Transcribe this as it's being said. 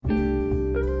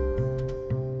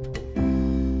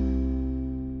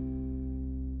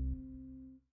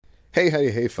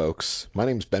Hey, folks. My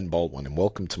name's Ben Baldwin, and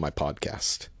welcome to my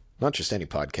podcast. Not just any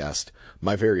podcast,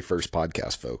 my very first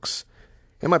podcast, folks.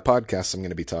 In my podcast, I'm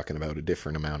going to be talking about a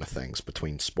different amount of things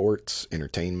between sports,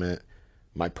 entertainment,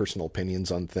 my personal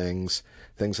opinions on things,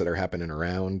 things that are happening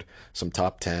around, some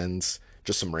top tens,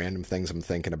 just some random things I'm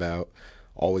thinking about.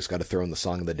 Always got to throw in the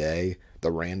song of the day,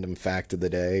 the random fact of the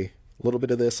day, a little bit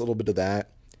of this, a little bit of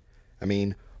that.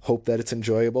 Hope that it's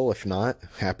enjoyable. If not,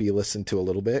 happy you listened to a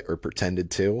little bit or pretended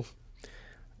to.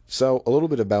 So, a little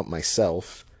bit about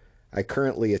myself. I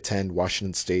currently attend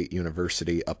Washington State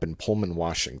University up in Pullman,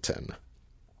 Washington.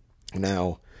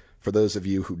 Now, for those of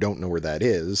you who don't know where that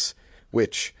is,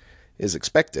 which is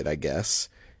expected, I guess,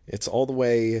 it's all the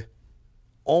way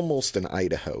almost in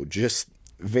Idaho, just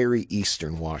very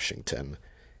eastern Washington.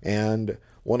 And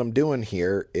what I'm doing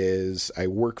here is I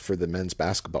work for the men's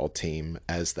basketball team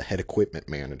as the head equipment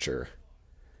manager.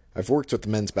 I've worked with the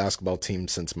men's basketball team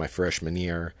since my freshman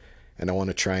year, and I want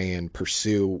to try and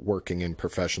pursue working in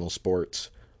professional sports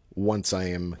once I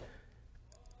am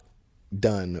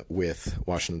done with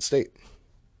Washington State.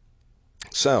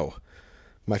 So,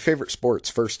 my favorite sports,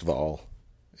 first of all,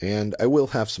 and I will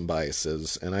have some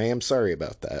biases, and I am sorry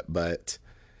about that, but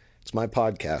it's my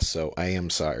podcast, so I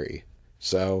am sorry.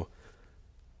 So,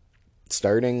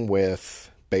 starting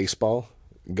with baseball,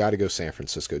 gotta go San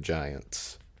Francisco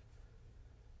Giants.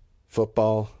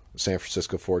 Football, San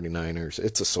Francisco 49ers.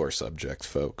 It's a sore subject,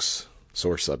 folks.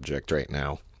 Sore subject right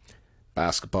now.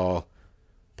 Basketball,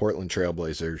 Portland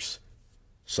Trailblazers.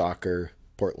 Soccer,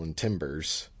 Portland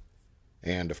Timbers.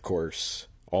 And, of course,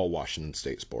 all Washington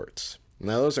State sports.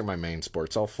 Now, those are my main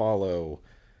sports. I'll follow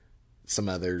some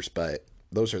others, but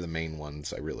those are the main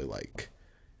ones I really like.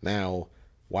 Now,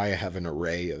 why I have an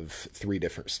array of 3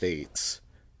 different states?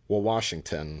 Well,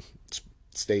 Washington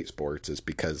State sports is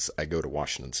because I go to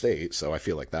Washington State, so I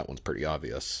feel like that one's pretty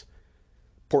obvious.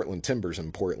 Portland Timbers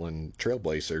and Portland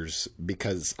Trailblazers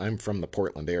because I'm from the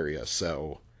Portland area,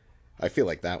 so I feel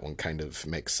like that one kind of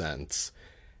makes sense.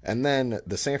 And then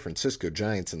the San Francisco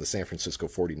Giants and the San Francisco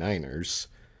 49ers.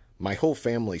 My whole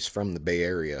family's from the Bay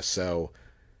Area, so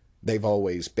they've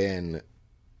always been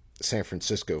San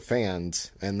Francisco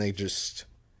fans, and they just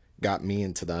got me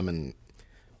into them and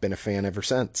been a fan ever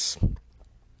since.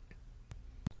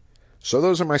 So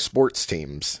those are my sports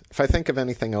teams. If I think of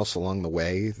anything else along the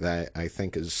way that I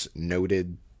think is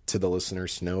noted to the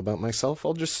listeners to know about myself,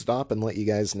 I'll just stop and let you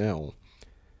guys know.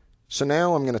 So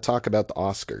now I'm going to talk about the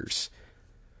Oscars.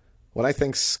 What I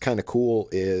think's kind of cool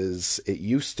is it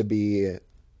used to be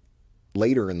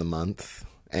later in the month,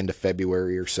 end of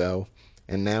February or so,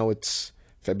 and now it's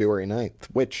February 9th,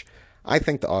 which I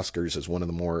think the Oscars is one of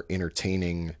the more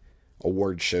entertaining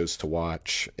award shows to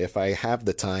watch. If I have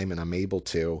the time and I'm able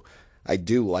to, I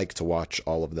do like to watch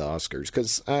all of the Oscars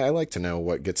because I like to know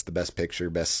what gets the best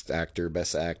picture, best actor,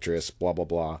 best actress, blah, blah,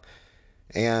 blah.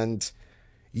 And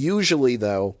usually,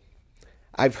 though,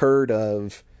 I've heard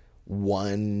of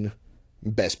one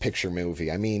best picture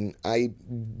movie. I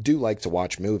do like to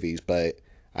watch movies, but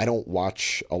I don't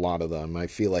watch a lot of them. I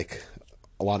feel like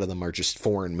a lot of them are just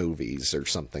foreign movies or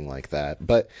something like that.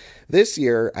 But this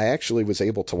year, I actually was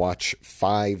able to watch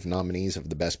 5 nominees of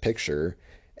the best picture,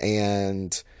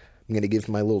 and I'm going to give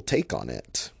my little take on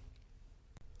it.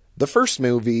 The first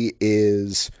movie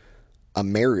is A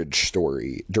Marriage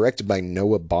Story, directed by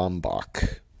Noah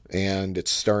Baumbach, and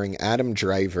it's starring Adam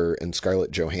Driver and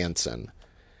Scarlett Johansson.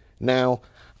 Now,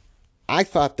 I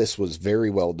thought this was very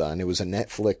well done. It was a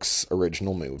Netflix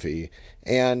original movie,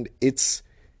 and it's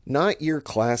not your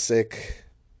classic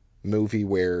movie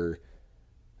where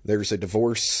there's a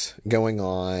divorce going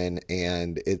on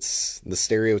and it's the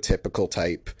stereotypical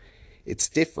type. It's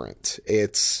different.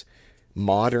 It's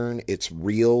modern. It's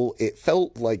real. It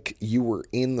felt like you were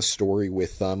in the story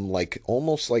with them, like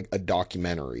almost like a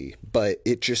documentary, but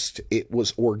it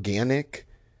was organic,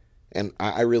 and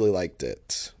I really liked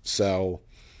it. So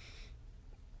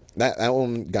that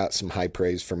one got some high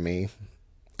praise from me.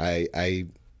 I'd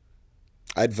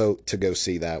vote to go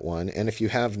see that one. And if you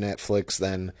have Netflix,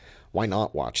 then why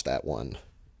not watch that one?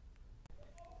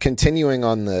 Continuing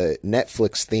on the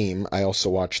Netflix theme, I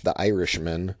also watched The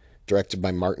Irishman, directed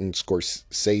by Martin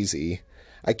Scorsese.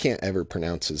 I can't ever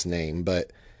pronounce his name,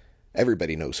 but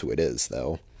everybody knows who it is,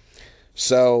 though.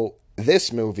 So,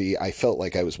 this movie, I felt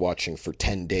like I was watching for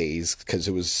 10 days, because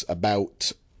it was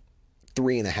about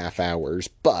 3.5 hours,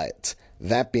 but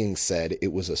that being said,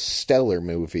 it was a stellar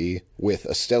movie with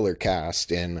a stellar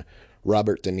cast in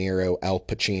Robert De Niro, Al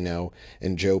Pacino,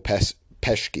 and Joe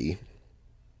Pesci.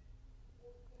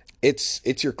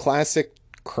 It's your classic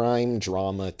crime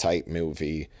drama type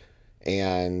movie,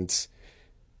 and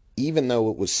even though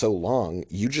it was so long,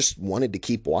 you just wanted to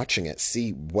keep watching it,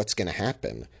 see what's going to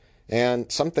happen.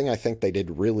 And something I think they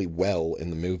did really well in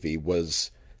the movie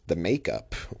was the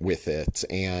makeup with it.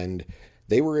 And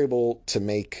they were able to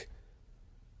make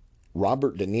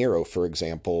Robert De Niro, for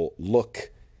example,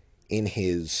 look in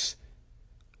his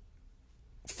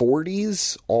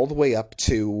 40s all the way up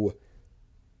to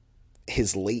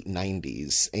his late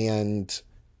 90s. And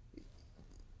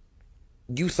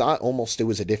you thought almost it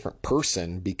was a different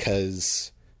person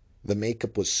because the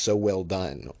makeup was so well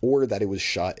done, or that it was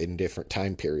shot in different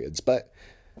time periods. But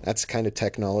that's the kind of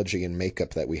technology and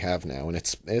makeup that we have now, and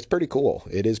it's pretty cool.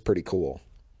 It is pretty cool.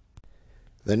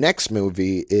 The next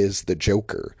movie is The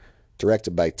Joker,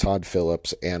 directed by Todd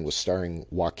Phillips and was starring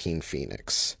Joaquin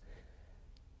Phoenix.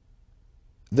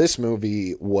 This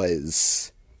movie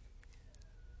was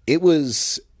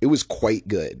quite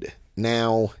good.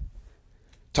 Now,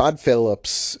 Todd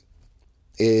Phillips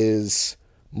is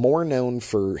more known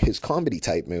for his comedy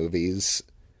type movies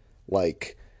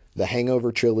like the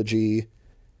Hangover trilogy,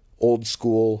 Old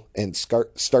School, and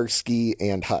Starsky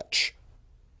and Hutch.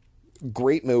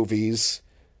 Great movies.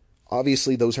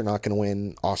 Obviously, those are not going to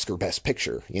win Oscar Best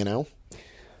Picture, you know?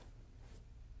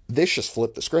 This just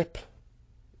flipped the script.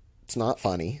 It's not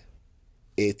funny.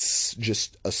 It's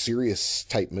just a serious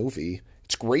type movie.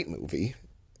 It's a great movie.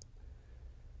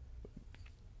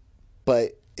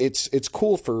 But it's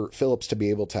cool for Phillips to be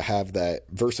able to have that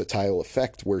versatile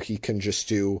effect where he can just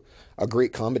do a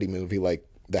great comedy movie like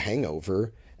The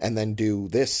Hangover and then do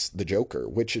this, The Joker,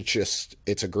 which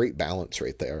it's a great balance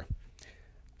right there.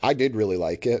 I did really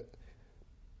like it.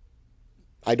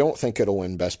 I don't think it'll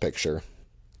win Best Picture,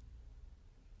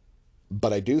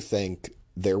 but I do think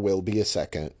there will be a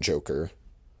second Joker.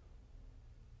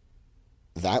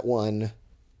 That one,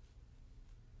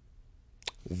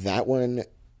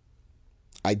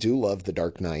 I do love The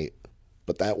Dark Knight,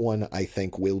 but that one I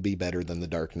think will be better than The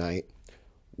Dark Knight,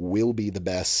 will be the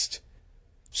best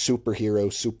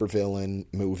superhero, supervillain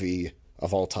movie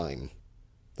of all time.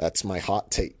 That's my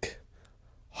hot take.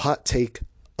 Hot take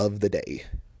of the day.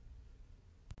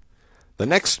 The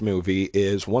next movie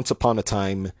is Once Upon a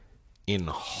Time in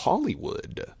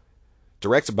Hollywood,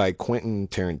 directed by Quentin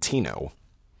Tarantino.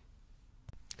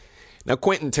 Now,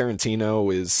 Quentin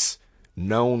Tarantino is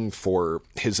known for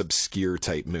his obscure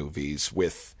type movies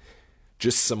with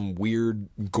just some weird,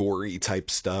 gory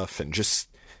type stuff and just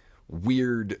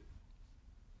weird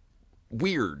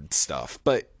stuff.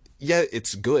 But yeah,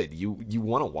 it's good. You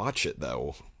want to watch it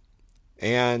though.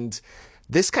 And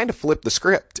this kind of flipped the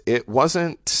script. It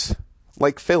wasn't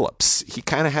like Phillips. He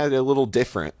kind of had a little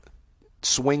different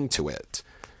swing to it,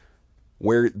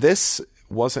 where this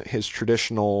wasn't his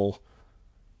traditional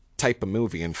type of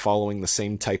movie and following the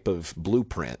same type of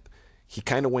blueprint. He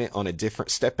kind of went on a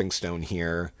different stepping stone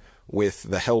here with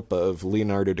the help of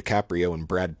Leonardo DiCaprio and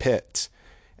Brad Pitt.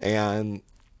 And,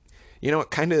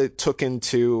 it kind of took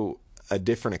into a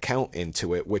different account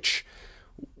into it, which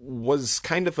was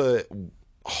kind of a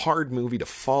hard movie to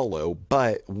follow.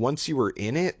 But once you were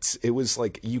in it, it was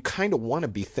like you kind of want to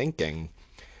be thinking.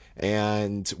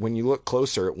 And when you look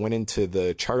closer, it went into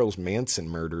the Charles Manson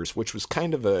murders, which was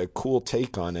kind of a cool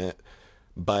take on it.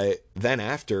 But then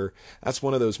after, that's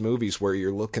one of those movies where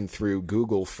you're looking through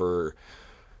Google for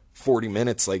 40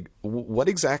 minutes, like, what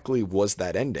exactly was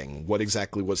that ending? What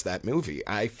exactly was that movie?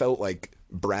 I felt like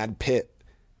Brad Pitt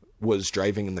was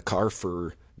driving in the car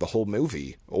for the whole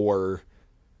movie, or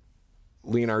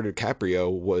Leonardo DiCaprio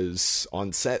was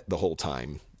on set the whole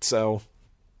time. So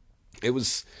it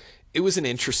was an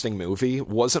interesting movie. It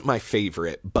wasn't my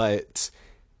favorite, but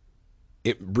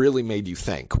it really made you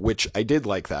think, which I did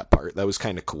like that part. That was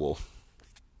kind of cool.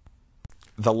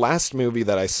 The last movie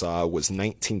that I saw was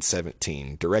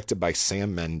 1917, directed by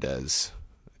Sam Mendes,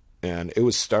 and it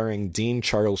was starring Dean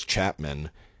Charles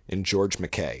Chapman and George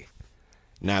McKay.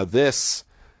 Now this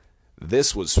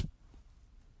was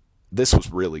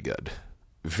really good.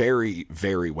 Very,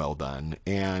 very well done,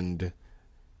 and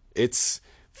it's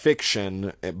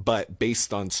fiction, but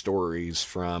based on stories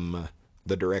from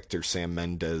the director Sam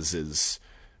Mendes'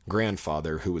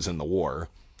 grandfather, who was in the war.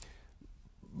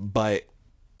 But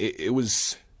it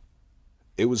was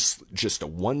just a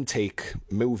one-take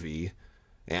movie.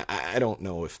 I don't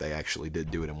know if they actually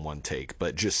did do it in one take,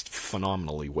 but just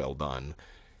phenomenally well done.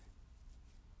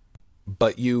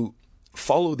 But you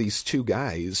follow these two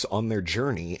guys on their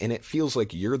journey, and it feels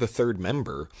like you're the third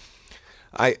member.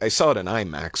 I saw it in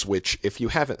IMAX, which, if you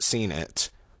haven't seen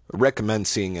it, recommend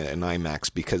seeing it in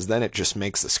IMAX, because then it just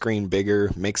makes the screen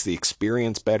bigger, makes the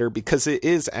experience better, because it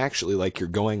is actually like you're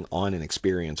going on an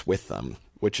experience with them,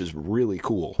 which is really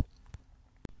cool.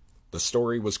 The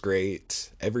story was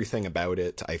great. Everything about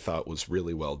it I thought was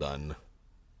really well done.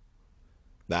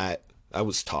 That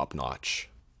was top notch.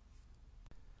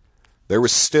 There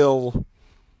was still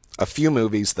a few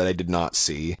movies that I did not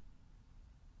see.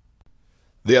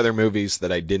 The other movies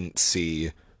that I didn't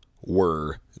see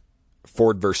were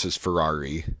Ford versus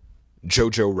Ferrari,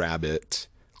 Jojo Rabbit,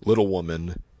 Little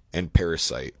Woman, and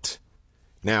Parasite.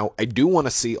 Now, I do want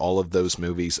to see all of those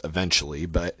movies eventually,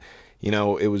 but,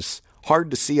 it was hard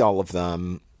to see all of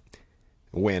them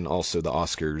when also the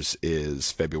Oscars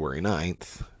is February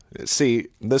 9th. See,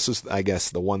 this is, I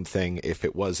guess, the one thing, if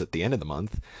it was at the end of the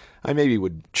month, I maybe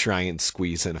would try and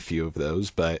squeeze in a few of those,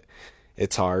 but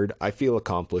it's hard. I feel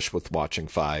accomplished with watching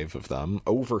 5 of them,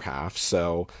 over half,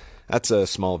 so that's a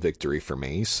small victory for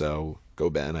me, so go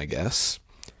Ben, I guess.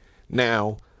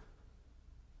 Now,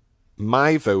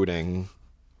 my voting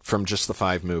from just the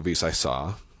 5 movies I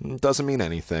saw doesn't mean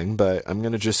anything, but I'm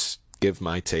going to just give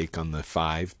my take on the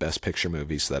 5 Best Picture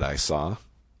movies that I saw.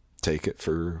 Take it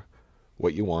for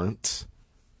what you want.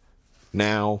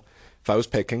 Now, if I was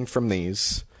picking from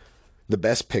these, the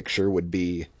Best Picture would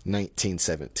be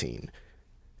 1917.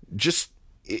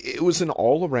 It was an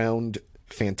all-around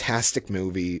fantastic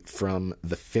movie, from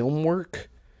the film work,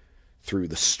 through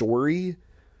the story,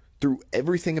 through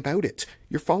everything about it.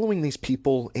 You're following these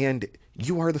people, and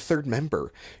you are the third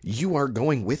member. You are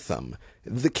going with them.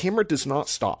 The camera does not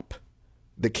stop.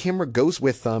 The camera goes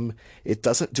with them. It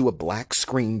doesn't do a black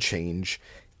screen change.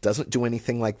 It doesn't do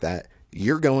anything like that.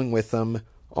 You're going with them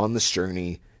on this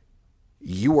journey.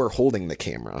 You are holding the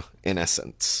camera, in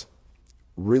essence.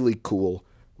 Really cool.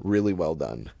 Really well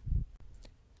done.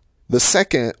 The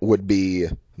second would be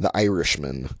The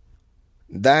Irishman.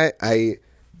 That I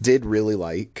did really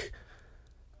like.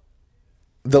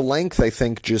 The length, I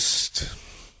think, it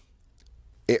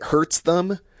hurts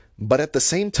them, but at the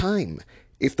same time,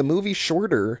 if the movie's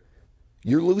shorter,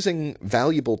 you're losing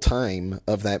valuable time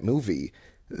of that movie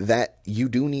that you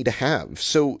do need to have.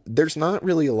 So there's not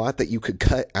really a lot that you could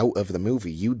cut out of the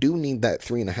movie. You do need that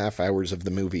 3.5 hours of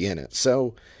the movie in it.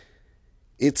 So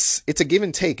it's a give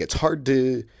and take. It's hard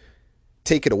to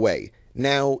take it away.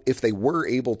 Now, if they were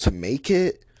able to make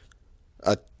it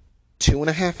a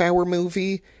 2.5 hour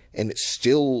movie and it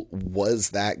still was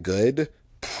that good,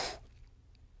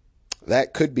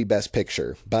 that could be Best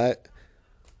Picture. But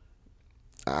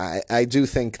I do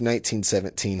think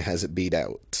 1917 has it beat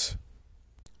out.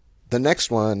 The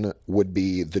next one would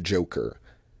be The Joker.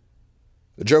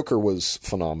 The Joker was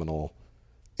phenomenal.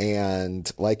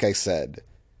 And like I said,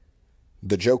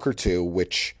 The Joker 2,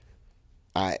 which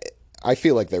I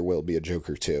feel like there will be a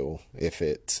Joker 2 if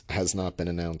it has not been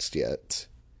announced yet.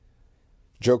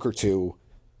 Joker 2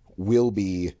 will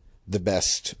be the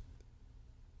best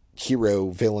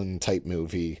hero villain type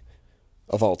movie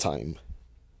of all time.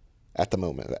 At the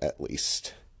moment, at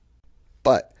least.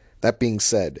 But, that being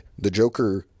said, The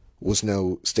Joker was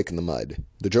no stick in the mud.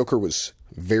 The Joker was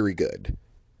very good.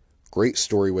 Great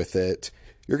story with it.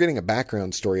 You're getting a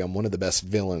background story on one of the best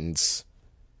villains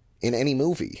in any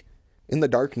movie. In The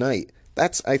Dark Knight,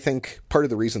 that's, I think, part of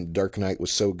the reason The Dark Knight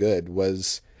was so good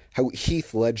was how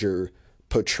Heath Ledger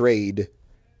portrayed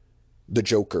the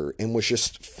Joker and was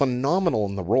just phenomenal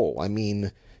in the role. I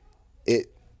mean, it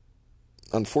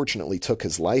unfortunately took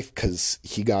his life because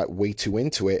he got way too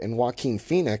into it. And Joaquin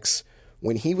Phoenix,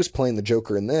 when he was playing the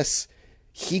Joker in this,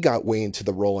 he got way into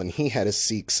the role and he had to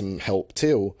seek some help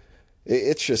too.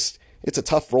 It's a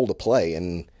tough role to play,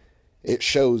 and it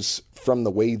shows from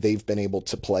the way they've been able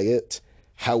to play it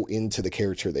how into the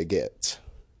character they get.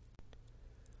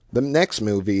 The next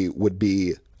movie would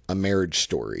be A Marriage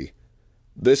Story.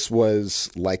 This was,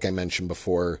 like I mentioned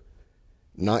before,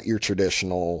 not your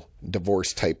traditional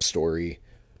divorce type story.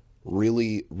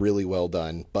 Really, really well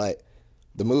done. But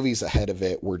the movies ahead of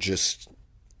it were just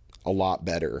a lot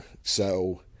better.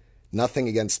 So, nothing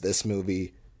against this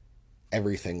movie.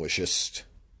 Everything was just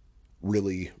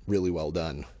really, really well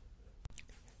done.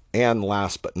 And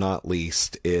last but not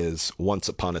least is Once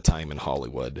Upon a Time in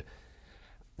Hollywood.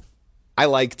 I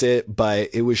liked it, but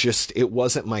it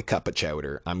wasn't my cup of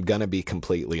chowder. I'm gonna be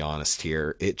completely honest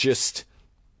here. It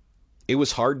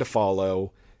was hard to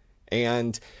follow,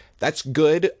 and that's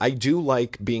good. I do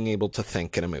like being able to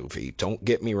think in a movie. Don't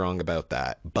get me wrong about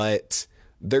that. But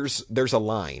there's a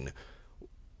line,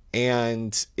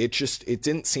 and it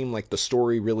didn't seem like the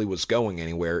story really was going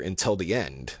anywhere until the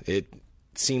end. It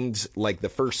seemed like the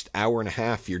first hour and a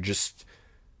half you're just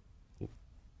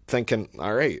thinking,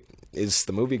 all right, is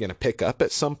the movie going to pick up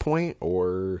at some point,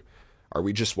 or are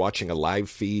we just watching a live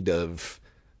feed of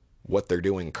what they're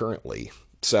doing currently?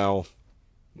 So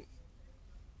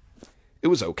it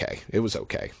was okay.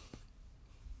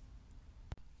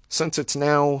 Since it's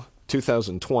now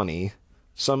 2020,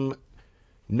 some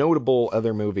notable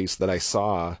other movies that I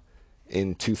saw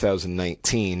in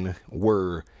 2019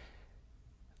 were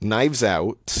Knives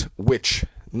Out, which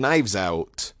Knives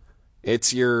Out,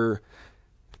 it's your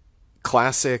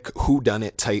classic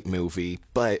whodunit type movie,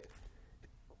 but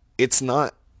it's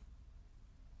not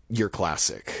your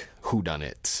classic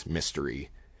whodunit mystery.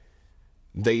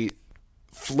 They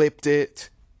flipped it.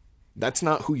 That's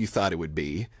not who you thought it would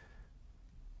be.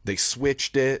 They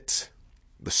switched it.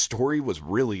 The story was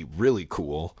really, really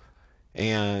cool,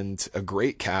 and a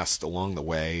great cast along the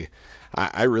way.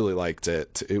 I really liked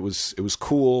it. It was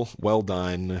cool, well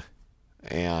done,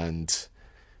 and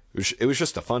it was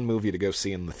just a fun movie to go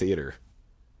see in the theater.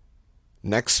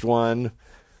 Next one,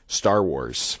 Star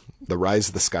Wars: The Rise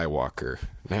of the Skywalker.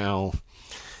 Now,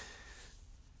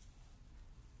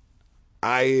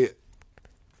 I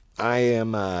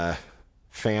am a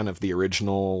fan of the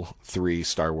original 3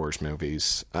 Star Wars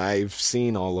movies. I've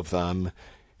seen all of them,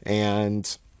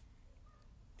 and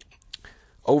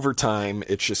over time,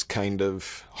 it's just kind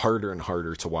of harder and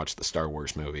harder to watch the Star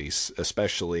Wars movies,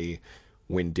 especially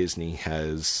when Disney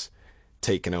has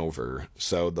taken over.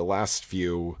 So the last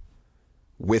few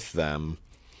with them,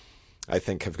 I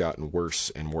think, have gotten worse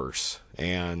and worse.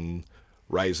 And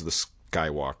Rise of the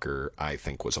Skywalker, I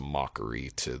think, was a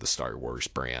mockery to the Star Wars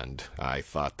brand. I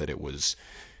thought that it was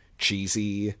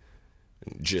cheesy,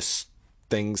 just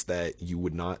things that you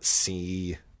would not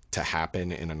see to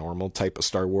happen in a normal type of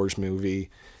Star Wars movie,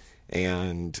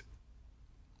 and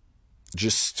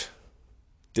just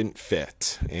didn't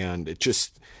fit, and it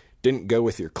just didn't go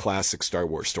with your classic Star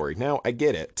Wars story. Now, I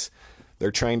get it.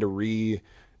 They're trying to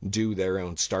redo their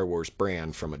own Star Wars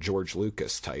brand from a George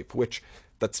Lucas type, which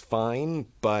that's fine,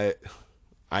 but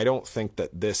I don't think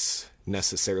that this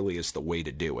necessarily is the way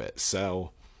to do it.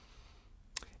 So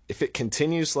if it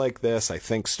continues like this, I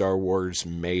think Star Wars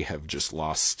may have just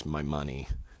lost my money,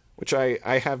 which I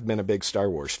have been a big Star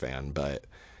Wars fan, but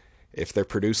if they're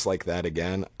produced like that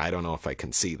again, I don't know if I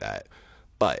can see that.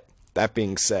 But that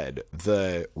being said,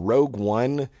 the Rogue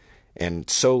One and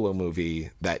Solo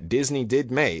movie that Disney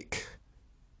did make,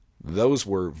 those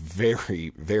were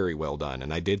very, very well done,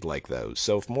 and I did like those.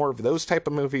 So if more of those type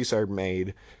of movies are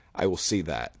made, I will see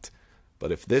that.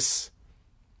 But if this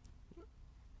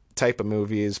type of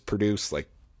movie is produced like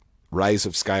Rise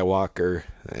of Skywalker,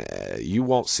 you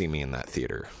won't see me in that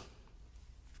theater.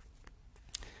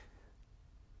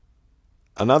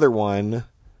 Another one,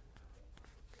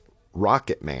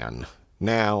 Rocket Man.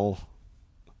 Now,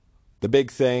 the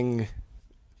big thing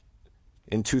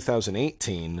in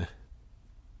 2018,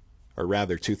 or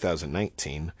rather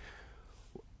 2019,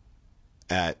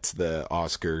 at the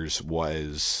Oscars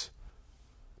was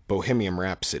Bohemian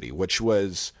Rhapsody, which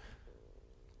was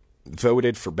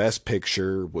voted for Best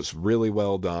Picture, was really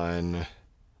well done.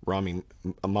 Rami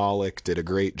Malek did a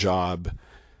great job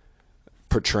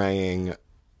portraying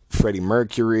Freddie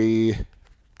Mercury.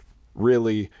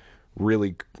 Really,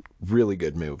 really, really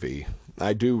good movie.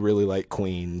 I do really like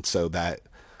Queen, so that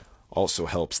also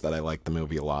helps that I like the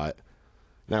movie a lot.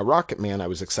 Now, Rocket Man, I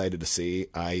was excited to see.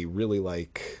 I really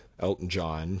like Elton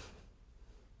John.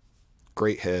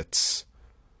 Great hits.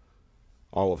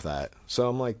 All of that. So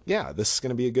I'm like, yeah, this is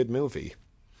going to be a good movie.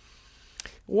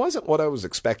 It wasn't what I was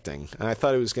expecting. And I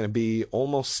thought it was going to be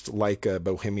almost like a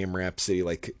Bohemian Rhapsody,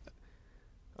 like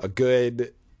a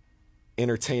good,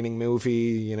 entertaining movie,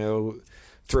 you know,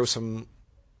 throw some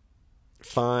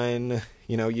fun,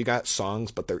 you know, you got songs,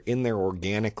 but they're in there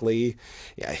organically.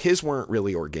 Yeah, his weren't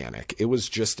really organic. It was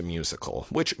just a musical,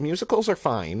 which musicals are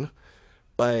fine,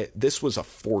 but this was a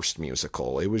forced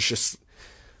musical. It was just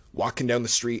walking down the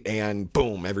street and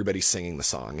boom, everybody's singing the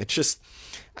song. It's just,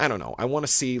 I don't know. I want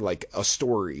to see like a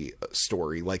story,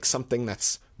 like something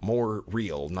that's more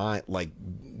real, not like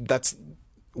that's,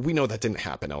 we know that didn't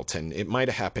happen, Elton. It might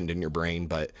have happened in your brain,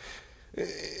 but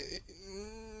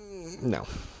no.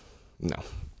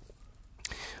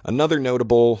 Another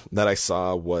notable that I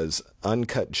saw was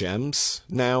Uncut Gems.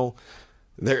 Now,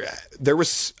 there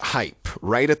was hype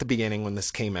right at the beginning when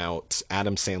this came out.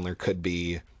 Adam Sandler could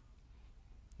be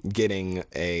getting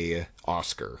a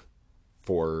Oscar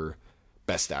for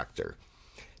Best Actor.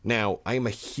 Now, I am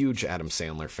a huge Adam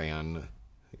Sandler fan.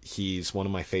 He's one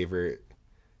of my favorite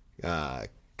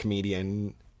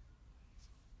comedian.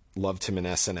 Loved him in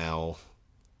SNL.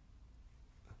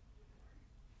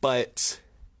 But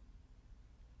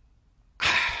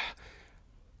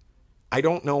I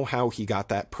don't know how he got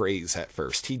that praise at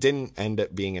first. He didn't end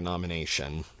up being a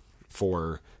nomination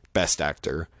for Best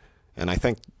Actor. And I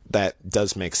think that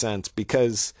does make sense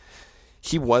because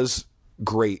he was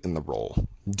great in the role.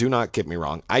 Do not get me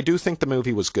wrong. I do think the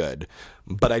movie was good,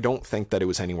 but I don't think that it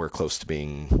was anywhere close to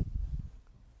being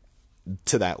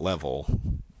to that level.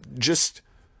 Just,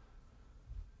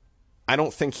 I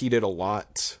don't think he did a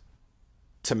lot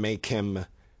to make him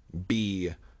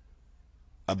be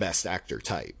a best actor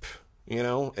type. You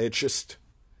know, it just,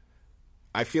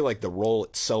 I feel like the role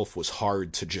itself was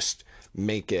hard to just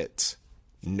make it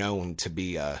known to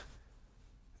be a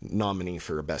nominee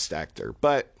for a best actor.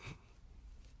 But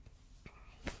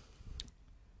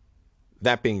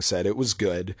that being said, it was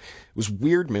good. It was a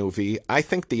weird movie. I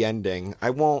think the ending, I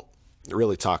won't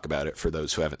really talk about it for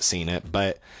those who haven't seen it,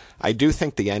 but I do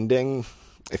think the ending,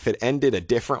 if it ended a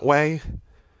different way,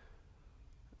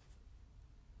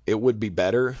 it would be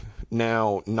better.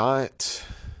 Now, not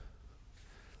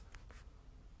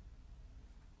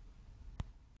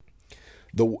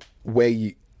the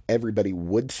way everybody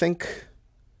would think.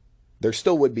 There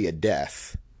still would be a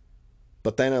death,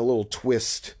 but then a little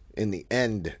twist in the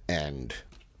end.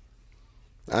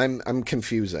 I'm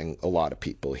confusing a lot of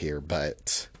people here,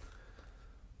 but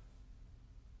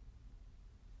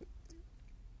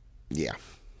yeah.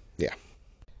 Yeah.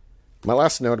 My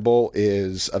last notable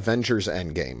is Avengers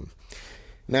Endgame.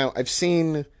 Now, I've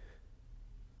seen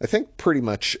I think pretty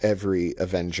much every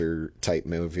Avenger type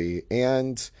movie,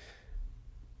 and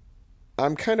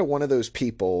I'm kind of one of those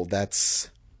people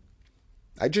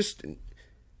I just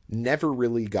never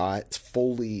really got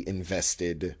fully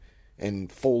invested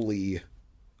and fully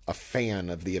a fan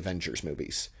of the Avengers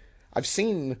movies. I've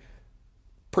seen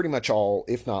pretty much all,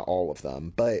 if not all of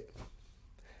them, but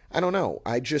I don't know.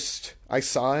 I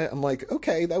saw it, I'm like,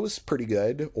 okay, that was pretty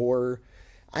good, or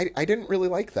I didn't really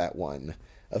like that one.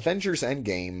 Avengers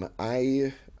Endgame,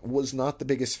 I was not the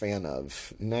biggest fan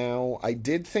of. Now, I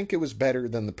did think it was better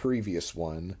than the previous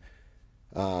one,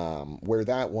 where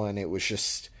that one, it was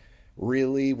just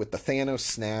really with the Thanos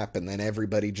snap and then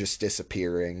everybody just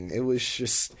disappearing. It was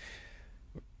just,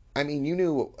 I mean, you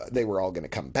knew they were all going to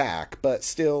come back, but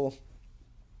still,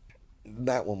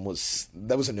 that was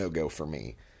a no-go for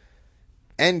me.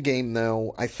 Endgame,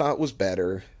 though, I thought was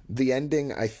better. The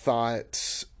ending, I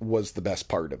thought, was the best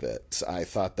part of it. I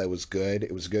thought that was good.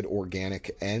 It was a good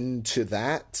organic end to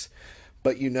that.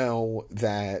 But you know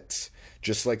that,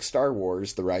 just like Star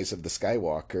Wars, The Rise of the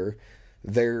Skywalker,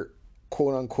 they're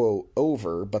quote unquote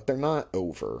over, but they're not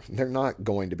over. They're not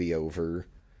going to be over.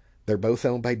 They're both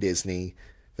owned by Disney.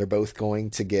 They're both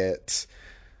going to get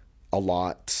a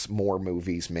lot more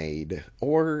movies made.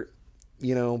 Or,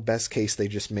 you know, best case, they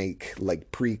just make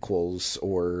like prequels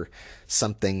or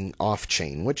something off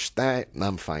chain, which that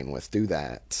I'm fine with. Do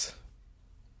that.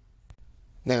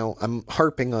 Now, I'm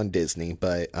harping on Disney,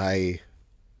 but I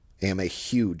am a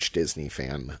huge Disney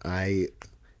fan.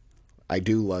 I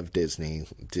do love Disney,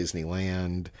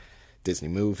 Disneyland, Disney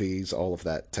movies, all of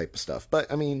that type of stuff.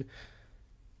 But I mean,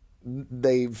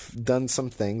 they've done some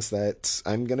things that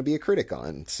I'm going to be a critic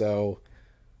on. So,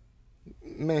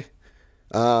 meh.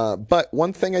 But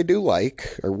one thing I do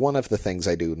like, or one of the things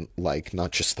I do like,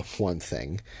 not just the one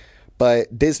thing,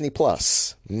 but Disney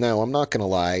Plus. No, I'm not going to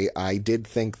lie. I did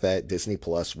think that Disney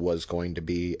Plus was going to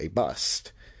be a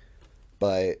bust.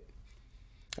 But,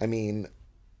 I mean,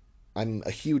 I'm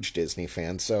a huge Disney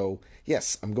fan, so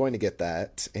yes, I'm going to get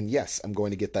that. And yes, I'm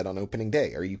going to get that on opening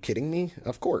day. Are you kidding me?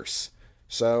 Of course.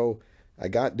 So, I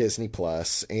got Disney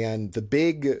Plus, and the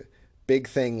big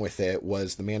thing with it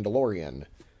was The Mandalorian,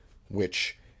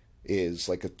 which is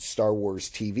like a Star Wars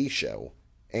TV show.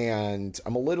 And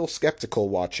I'm a little skeptical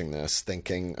watching this,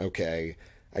 thinking, okay,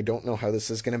 I don't know how this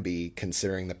is going to be,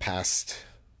 considering the past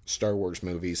Star Wars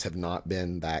movies have not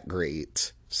been that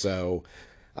great. So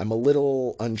I'm a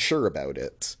little unsure about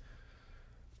it.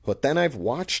 But then I've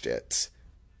watched it.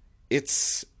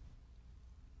 It's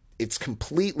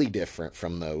completely different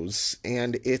from those,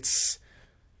 and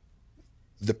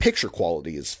the picture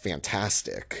quality is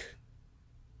fantastic.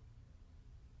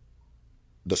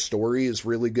 The story is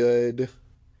really good.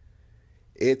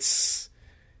 It's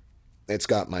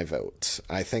got my vote.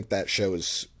 I think that show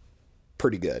is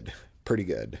pretty good. Pretty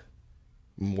good.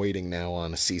 I'm waiting now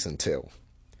on a season 2.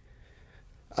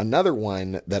 Another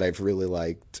one that I've really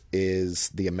liked is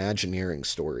the Imagineering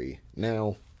story.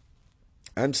 Now,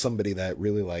 I'm somebody that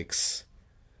really likes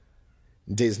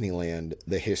Disneyland,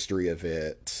 the history of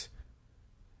it.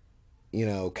 You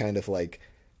know, kind of like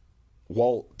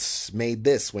Walt made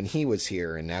this when he was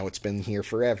here, and now it's been here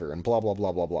forever, and blah, blah,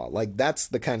 blah, blah, blah. Like, that's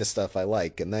the kind of stuff I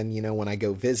like. And then, you know, when I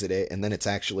go visit it, and then it's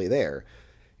actually there.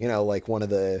 You know, like one of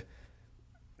the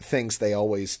things they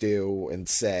always do and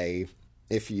say,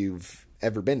 if you've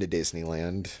ever been to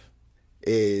Disneyland,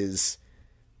 is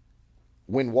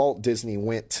when Walt Disney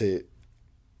went to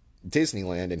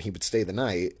Disneyland and he would stay the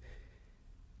night,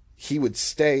 he would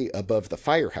stay above the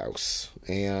firehouse,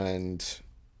 and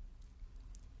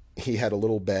he had a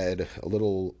little bed, a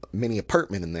little mini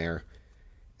apartment in there,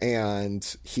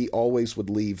 and he always would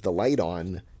leave the light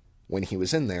on when he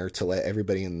was in there to let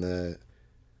everybody in the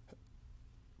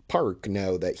park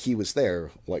know that he was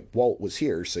there. Like, Walt was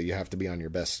here, so you have to be on your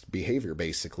best behavior,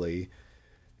 basically.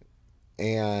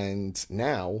 And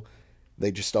now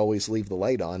they just always leave the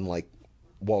light on, like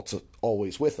Walt's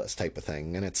always with us type of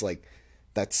thing. And it's like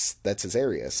that's his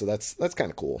area, so that's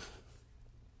kind of cool.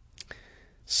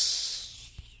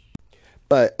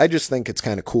 But I just think it's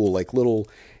kind of cool, like little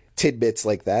tidbits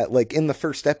like that. Like in the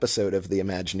first episode of the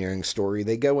Imagineering story,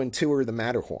 they go and tour the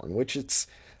Matterhorn, which it's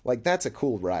like, that's a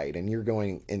cool ride, and you're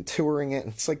going and touring it,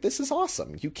 and it's like, this is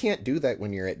awesome. You can't do that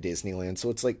when you're at Disneyland, so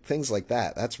it's like things like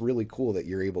that. That's really cool that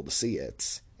you're able to see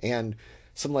it. And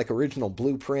some like original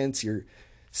blueprints, you're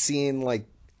seeing like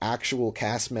actual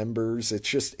cast members.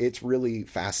 It's really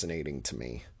fascinating to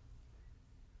me.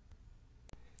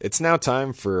 It's now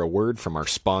time for a word from our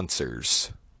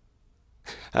sponsors.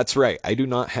 That's right, I do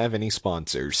not have any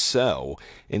sponsors, so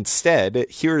instead,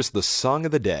 here's the song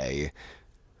of the day.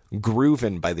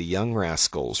 Groovin' by the Young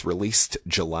Rascals, released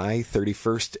July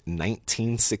 31st,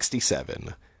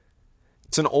 1967.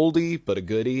 It's an oldie, but a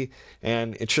goodie,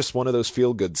 and it's just one of those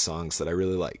feel-good songs that I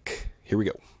really like. Here we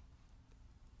go.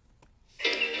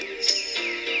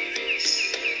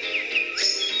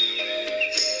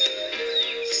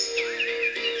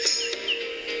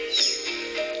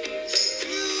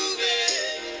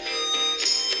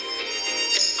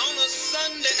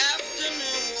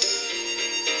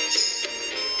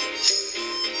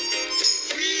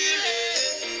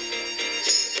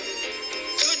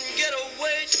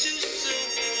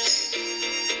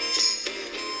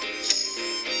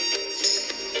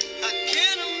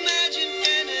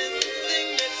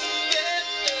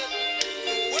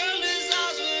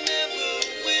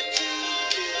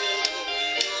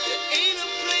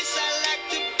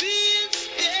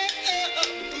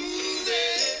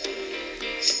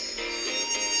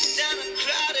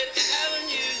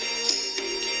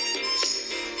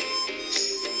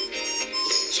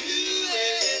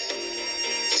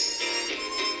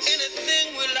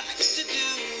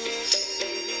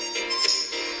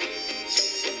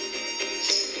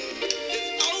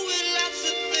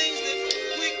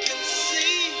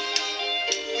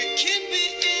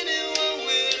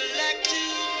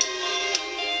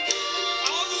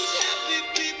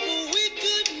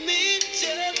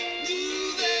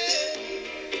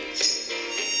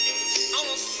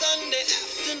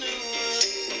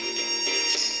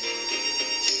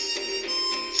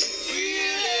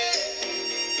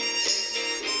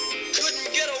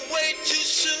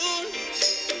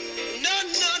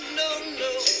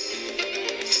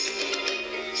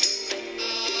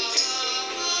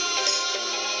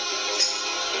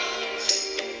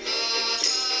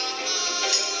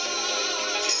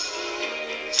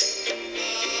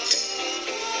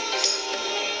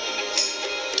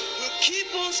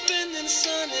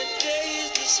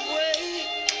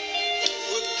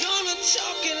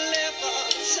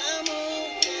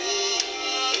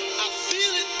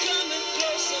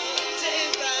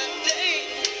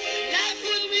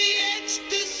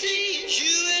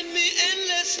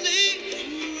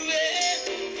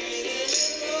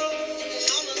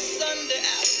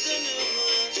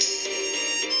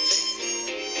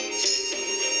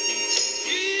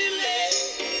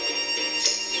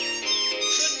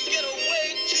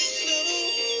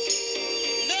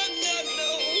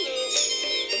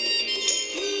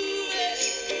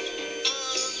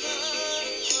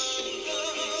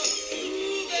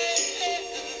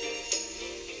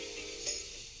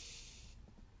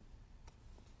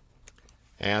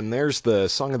 And there's the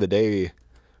song of the day,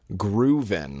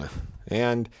 Groovin'.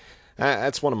 And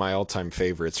that's one of my all-time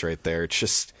favorites right there.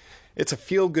 It's a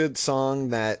feel-good song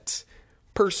that,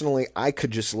 personally, I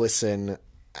could just listen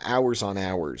hours on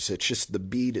hours. It's just, the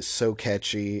beat is so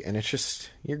catchy, and it's just,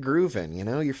 you're grooving, you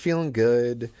know? You're feeling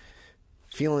good,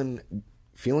 feeling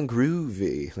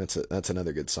groovy. That's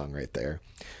another good song right there.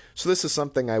 So this is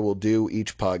something I will do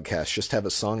each podcast, just have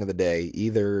a song of the day,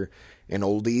 either an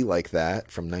oldie like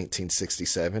that from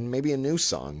 1967, maybe a new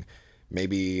song,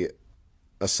 maybe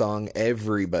a song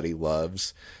everybody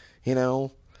loves, you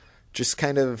know, just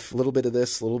kind of a little bit of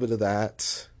this, a little bit of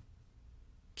that,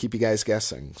 keep you guys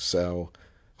guessing. So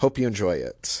hope you enjoy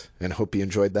it, and hope you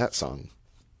enjoyed that song,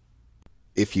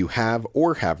 if you have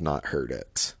or have not heard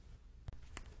it.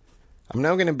 I'm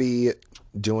now going to be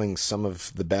doing some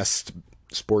of the best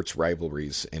sports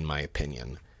rivalries, in my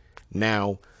opinion.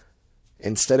 Now,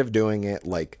 instead of doing it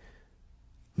like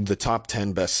the top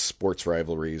 10 best sports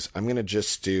rivalries. I'm going to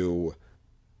just do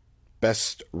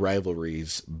best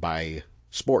rivalries by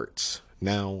sports.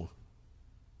 Now,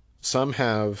 some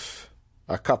have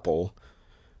a couple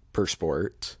per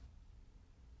sport,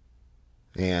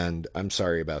 and I'm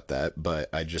sorry about that, but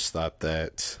I just thought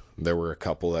that there were a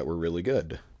couple that were really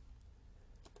good.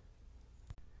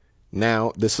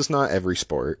 Now, this is not every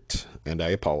sport, and I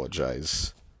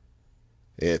apologize.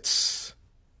 It's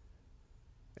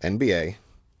NBA,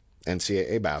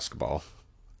 NCAA basketball,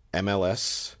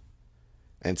 MLS,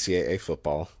 NCAA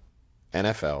football,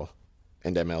 NFL,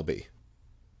 and MLB.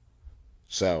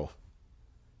 So,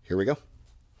 here we go.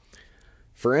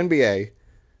 For NBA,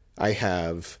 I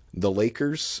have the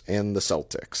Lakers and the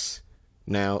Celtics.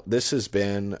 Now, this has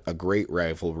been a great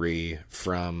rivalry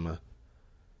from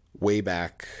way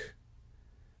back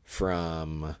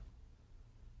from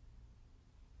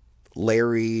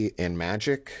Larry and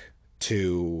Magic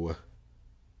to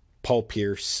Paul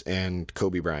Pierce and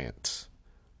Kobe Bryant.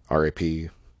 RIP.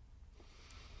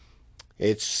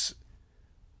 It's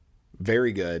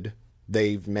very good.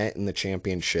 They've met in the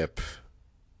championship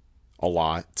a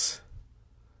lot.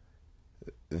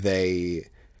 They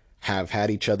have had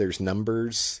each other's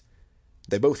numbers.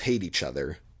 They both hate each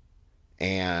other.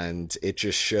 And it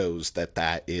just shows that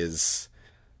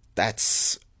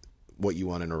that's what you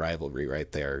want in a rivalry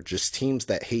right there. Just teams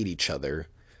that hate each other.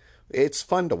 It's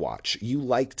fun to watch. You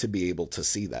like to be able to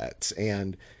see that.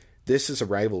 And this is a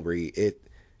rivalry. It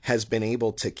has been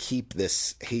able to keep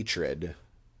this hatred.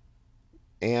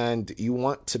 And you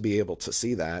want to be able to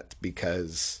see that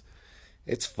because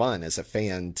it's fun as a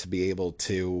fan to be able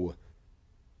to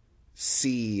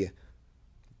see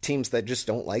teams that just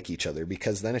don't like each other,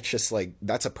 because then it's just like,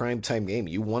 that's a primetime game.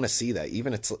 You want to see that.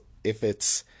 Even if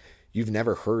it's you've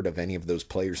never heard of any of those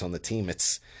players on the team.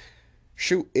 It's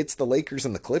the Lakers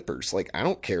and the Clippers. Like, I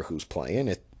don't care who's playing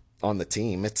it on the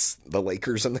team. It's the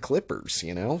Lakers and the Clippers,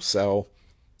 you know? So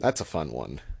that's a fun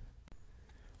one.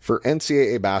 For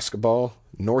NCAA basketball,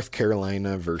 North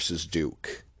Carolina versus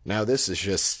Duke. Now, this is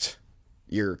just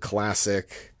your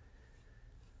classic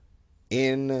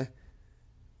in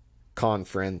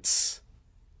conference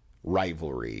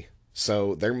rivalry.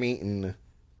 So they're meeting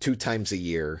 2 times a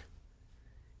year.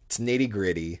 It's nitty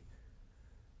gritty.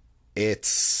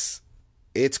 It's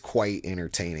quite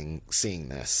entertaining seeing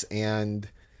this. And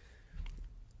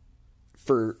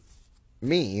for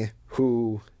me,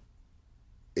 who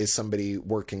is somebody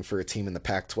working for a team in the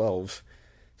Pac-12,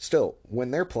 still,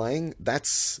 when they're playing,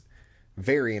 that's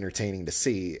very entertaining to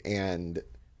see. And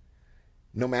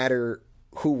no matter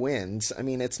who wins, I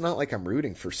mean, it's not like I'm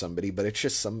rooting for somebody, but it's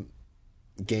just some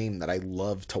game that I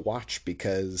love to watch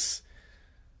because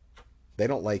they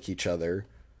don't like each other.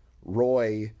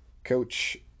 Roy,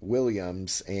 Coach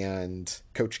Williams, and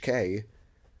Coach K,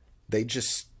 they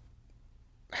just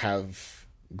have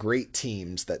great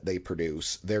teams that they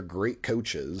produce. They're great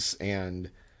coaches, and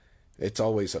it's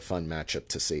always a fun matchup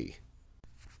to see.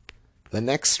 The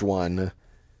next one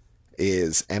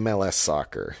is MLS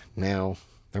soccer. Now,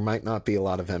 there might not be a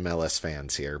lot of MLS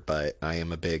fans here, but I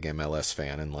am a big MLS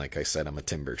fan, and like I said, I'm a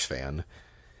Timbers fan.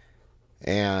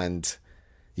 And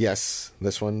yes,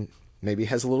 this one maybe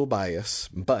has a little bias,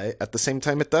 but at the same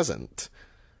time it doesn't.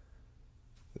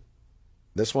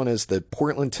 This one is the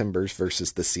Portland Timbers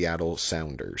versus the Seattle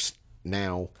Sounders.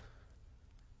 Now,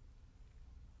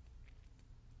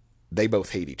 they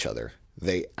both hate each other.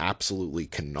 They absolutely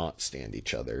cannot stand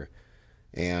each other.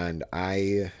 And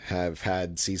I have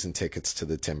had season tickets to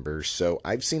the Timbers, so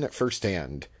I've seen it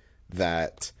firsthand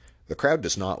that the crowd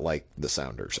does not like the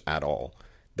Sounders at all.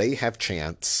 They have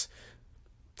chants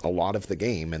a lot of the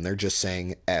game, and they're just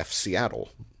saying F Seattle.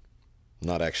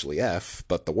 Not actually F,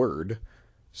 but the word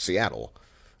Seattle.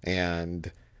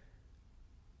 And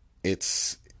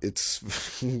it's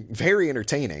very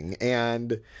entertaining.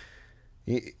 And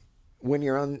when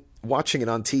you're watching it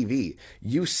on TV,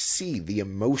 you see the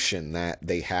emotion that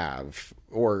they have,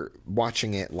 or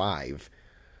watching it live,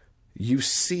 you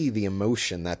see the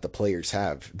emotion that the players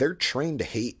have. They're trained to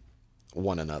hate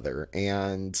one another,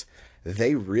 and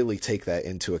they really take that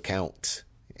into account.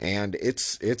 And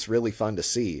it's really fun to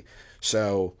see.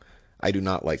 So I do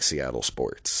not like Seattle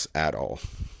sports at all.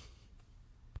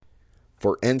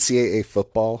 For NCAA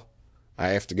football, I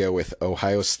have to go with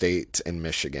Ohio State and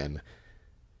Michigan.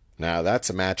 Now, that's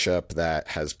a matchup that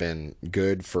has been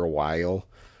good for a while.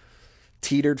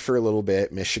 Teetered for a little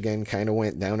bit. Michigan kind of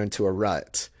went down into a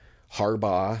rut.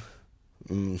 Harbaugh,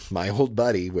 my old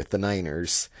buddy with the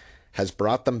Niners, has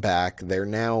brought them back. They're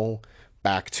now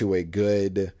back to a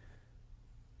good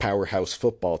powerhouse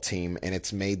football team, and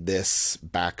it's made this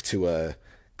back to a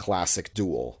classic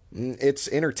duel. It's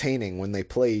entertaining when they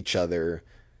play each other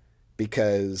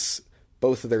because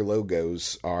both of their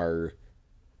logos are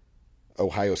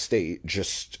Ohio State,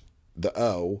 just the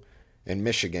O, and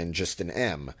Michigan, just an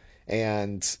M.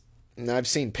 And I've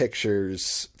seen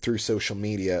pictures through social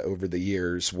media over the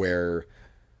years where,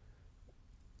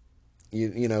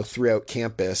 you know, throughout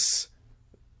campus,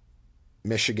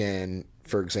 Michigan,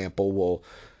 for example, will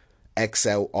X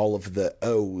out all of the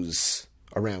O's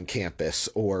around campus,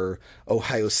 or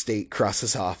Ohio State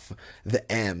crosses off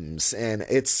the M's, and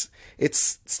it's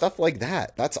stuff like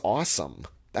that. That's awesome.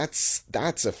 That's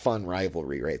a fun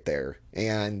rivalry right there.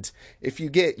 And if you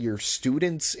get your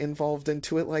students involved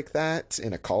into it like that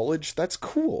in a college, that's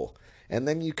cool. And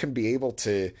then you can be able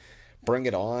to bring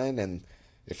it on, and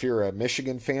if you're a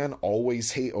Michigan fan,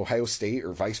 always hate Ohio State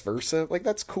or vice versa. Like,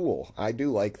 that's cool. I do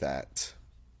like that.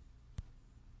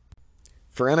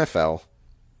 For NFL,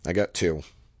 I got two.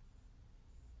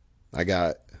 I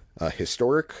got a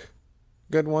historic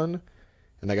good one,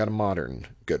 and I got a modern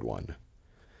good one.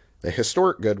 The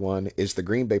historic good one is the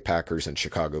Green Bay Packers and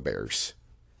Chicago Bears.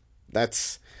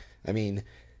 That's, I mean,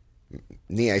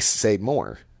 need I say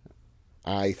more?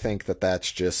 I think that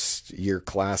that's just your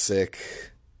classic,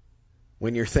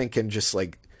 when you're thinking just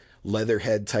like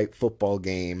Leatherhead type football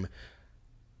game,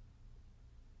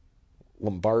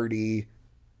 Lombardi,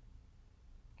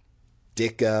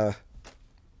 Dicka.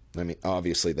 I mean,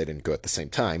 obviously they didn't go at the same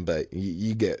time, but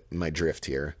you get my drift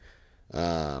here.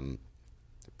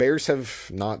 Bears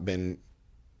have not been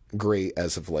great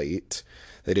as of late.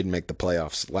 They didn't make the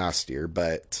playoffs last year,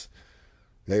 but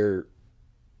they're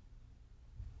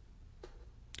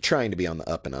trying to be on the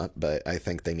up and up, but I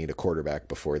think they need a quarterback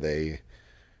before they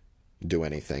do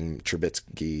anything.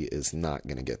 Trubisky is not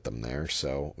going to get them there,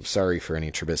 so I'm sorry for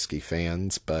any Trubisky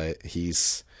fans, but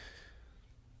the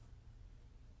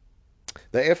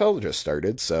AFL just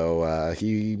started, so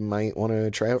he might want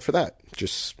to try out for that.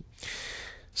 Just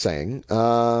saying.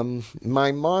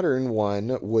 My modern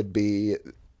one would be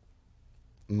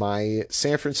my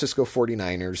San Francisco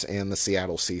 49ers and the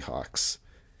Seattle Seahawks.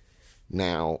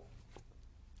 Now,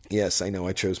 yes, I know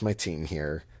I chose my team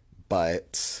here,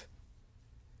 but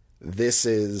this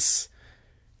has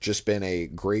just been a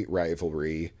great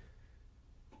rivalry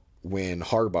when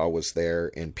Harbaugh was there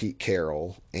and Pete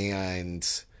Carroll,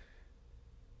 and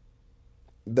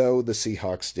though the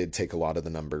Seahawks did take a lot of the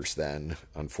numbers then,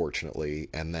 unfortunately,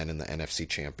 and then in the NFC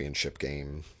Championship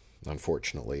game,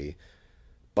 unfortunately,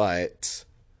 but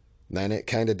then it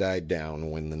kind of died down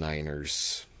when the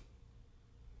Niners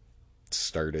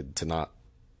started to not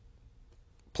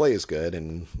play as good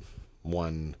and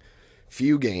won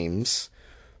few games,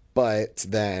 but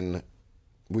then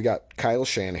we got Kyle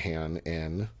Shanahan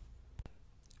in,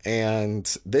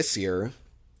 and this year,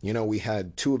 you know, we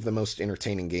had two of the most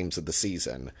entertaining games of the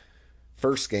season.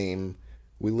 First game,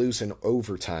 we lose in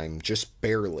overtime, just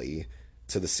barely,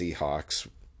 to the Seahawks.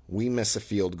 We miss a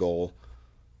field goal.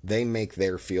 They make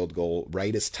their field goal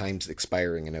right as time's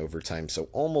expiring in overtime, so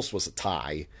almost was a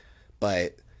tie,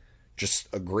 but just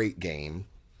a great game.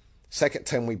 Second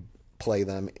time we play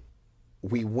them,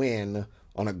 we win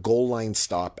on a goal line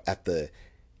stop at the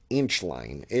inch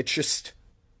line. It's just,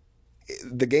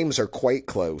 the games are quite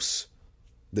close.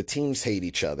 The teams hate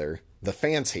each other. The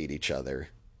fans hate each other.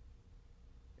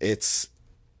 It's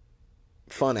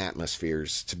fun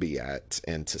atmospheres to be at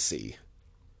and to see.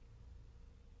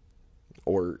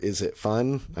 Or is it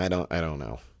fun? I don't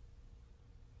know.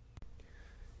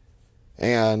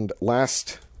 And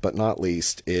last but not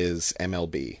least is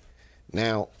MLB.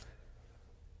 Now,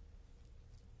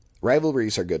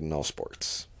 rivalries are good in all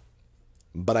sports.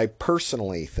 But I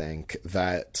personally think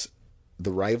that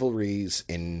the rivalries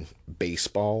in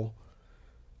baseball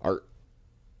are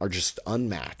just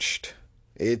unmatched.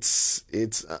 It's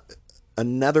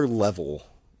another level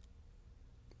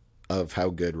of how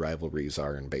good rivalries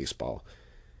are in baseball.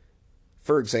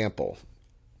 For example,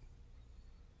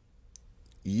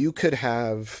 you could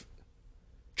have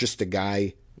just a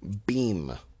guy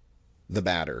beam the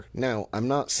batter. Now, I'm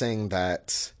not saying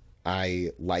that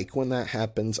I like when that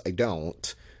happens. I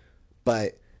don't.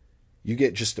 But you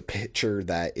get just a pitcher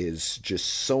that is just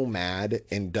so mad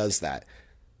and does that.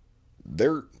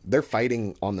 They're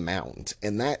fighting on the mound,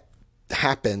 and that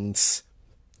happens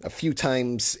a few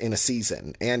times in a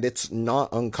season, and it's not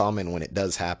uncommon when it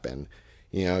does happen.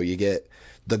 You know, you get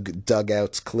the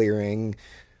dugouts clearing,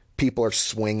 people are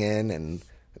swinging, and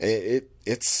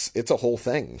it's a whole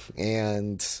thing.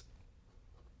 And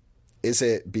is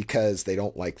it because they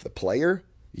don't like the player?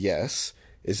 Yes.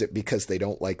 Is it because they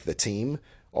don't like the team?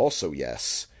 Also,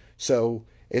 yes. So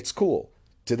it's cool.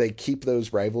 Do they keep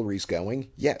those rivalries going?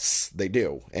 Yes, they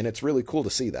do. And it's really cool to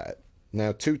see that.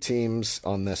 Now, two teams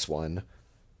on this one.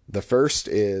 The first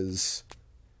is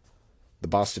the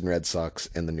Boston Red Sox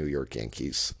and the New York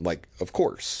Yankees. Like, of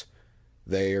course,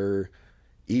 they're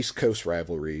East Coast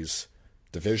rivalries,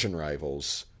 division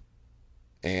rivals,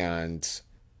 and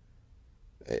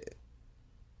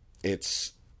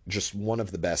it's just one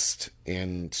of the best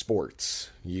in sports.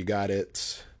 You got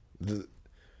it. The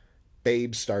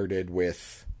Babe started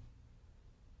with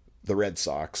the Red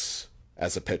Sox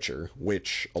as a pitcher,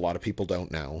 which a lot of people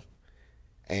don't know.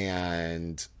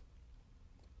 And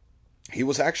he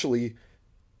was actually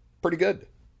pretty good.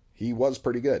 He was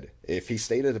pretty good. If he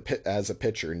stayed as a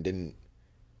pitcher and didn't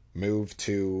move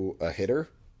to a hitter,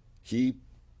 he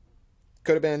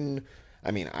could have been. I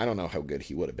mean, I don't know how good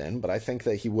he would have been, but I think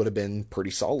that he would have been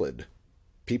pretty solid.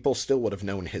 People still would have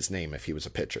known his name if he was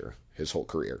a pitcher his whole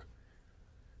career.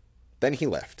 Then he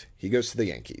left. He goes to the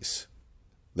Yankees,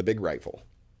 the big rival.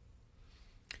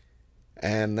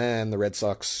 And then the Red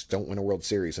Sox don't win a World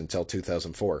Series until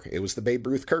 2004. It was the Babe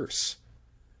Ruth curse.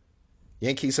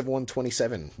 Yankees have won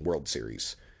 27 World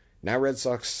Series. Now Red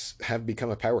Sox have become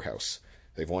a powerhouse.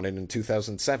 They've won it in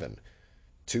 2007,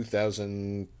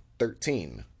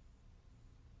 2013.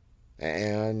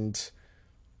 And,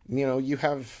 you know, you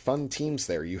have fun teams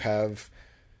there. You have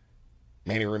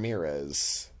Manny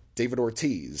Ramirez, David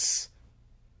Ortiz.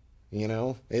 You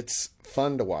know, it's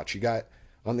fun to watch. You got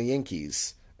on the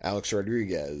Yankees, Alex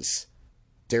Rodriguez,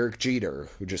 Derek Jeter,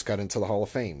 who just got into the Hall of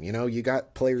Fame. You know, you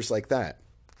got players like that.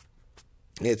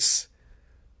 It's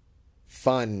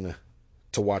fun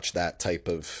to watch that type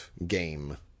of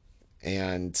game.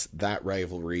 And that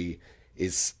rivalry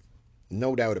is,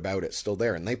 no doubt about it, still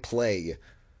there. And they play,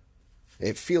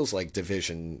 it feels like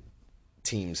division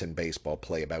teams in baseball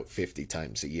play about 50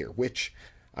 times a year, which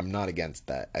I'm not against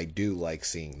that. I do like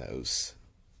seeing those.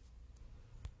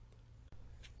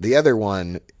 The other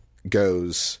one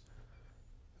goes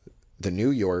the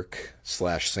New York /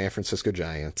 San Francisco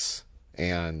Giants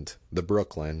and the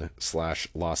Brooklyn /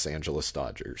 Los Angeles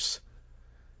Dodgers.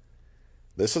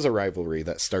 This is a rivalry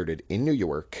that started in New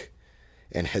York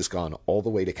and has gone all the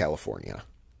way to California.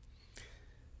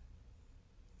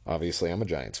 Obviously, I'm a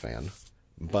Giants fan,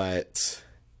 but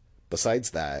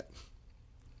besides that,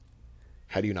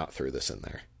 how do you not throw this in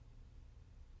there?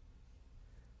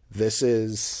 This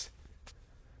is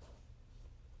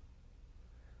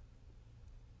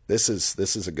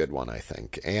a good one, I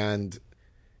think. And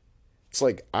it's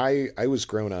like I was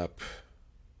grown up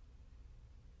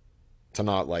to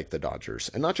not like the Dodgers.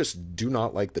 And not just do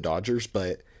not like the Dodgers,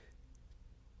 but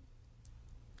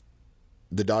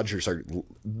the Dodgers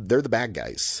they're the bad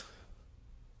guys,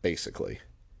 basically.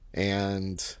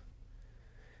 And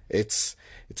it's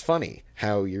funny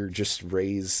how you're just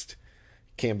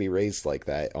can be raised like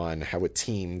that, on how a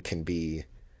team can be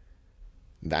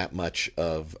that much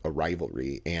of a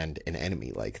rivalry and an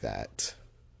enemy like that.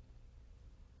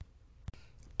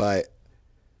 But,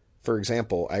 for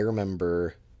example, I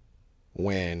remember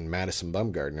when Madison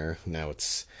Bumgarner, now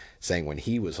it's saying when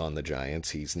he was on the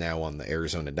Giants, he's now on the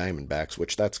Arizona Diamondbacks,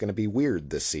 which that's going to be weird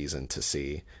this season to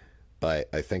see. But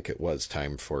I think it was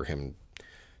time for him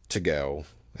to go.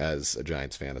 As a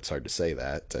Giants fan, it's hard to say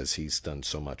that, as he's done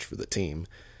so much for the team.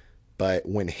 But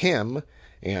when him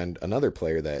and another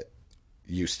player that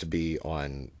used to be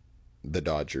on the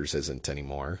Dodgers isn't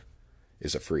anymore,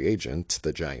 is a free agent,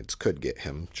 the Giants could get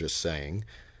him, just saying,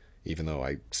 even though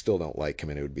I still don't like him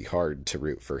and it would be hard to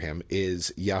root for him,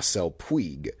 is Yasiel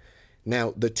Puig.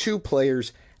 Now, the two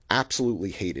players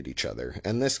absolutely hated each other,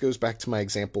 and this goes back to my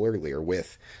example earlier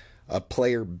with a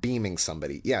player beaming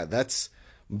somebody. Yeah, that's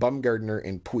Bumgarner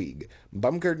and Puig.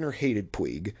 Bumgarner hated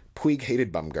Puig. Puig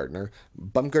hated Bumgarner.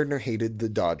 Bumgarner hated the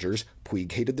Dodgers.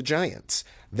 Puig hated the Giants.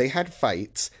 They had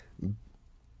fights.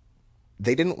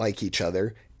 They didn't like each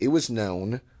other. It was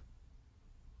known.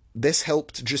 This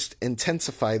helped just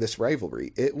intensify this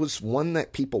rivalry. It was one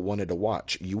that people wanted to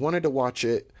watch. You wanted to watch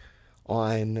it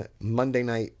on Monday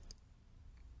Night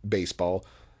Baseball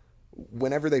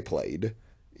whenever they played.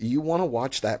 You want to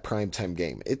watch that primetime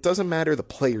game. It doesn't matter the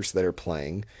players that are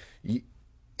playing.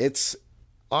 It's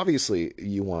obviously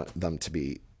you want them to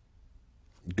be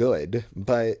good,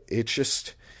 but it's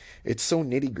so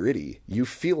nitty gritty. You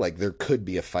feel like there could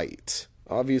be a fight.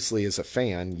 Obviously, as a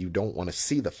fan, you don't want to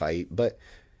see the fight, but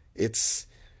it's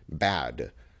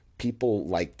bad. People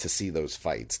like to see those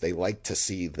fights. They like to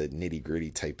see the nitty gritty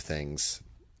type things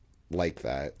like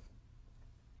that.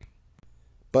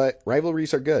 But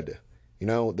rivalries are good. You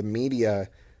know, the media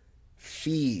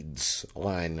feeds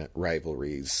on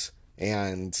rivalries,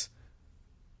 and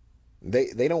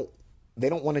they don't they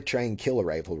don't want to try and kill a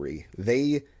rivalry.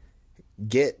 They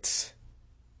get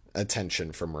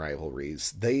attention from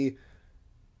rivalries. They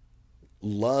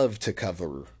love to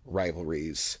cover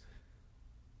rivalries.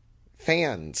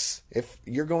 Fans, if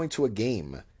you're going to a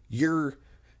game,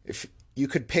 if you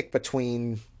could pick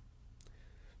between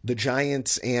the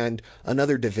Giants and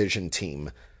another division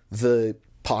team, the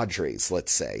Padres,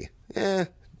 let's say.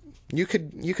 You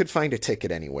could find a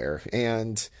ticket anywhere,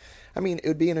 and I mean it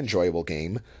would be an enjoyable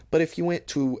game. But if you went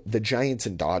to the Giants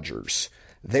and Dodgers,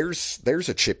 there's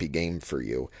a chippy game for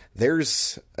you.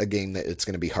 There's a game that it's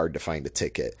going to be hard to find a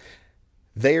ticket.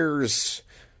 There's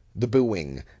the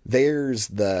booing. There's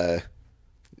the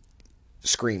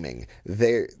screaming.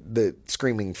 The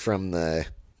screaming from the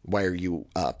why are you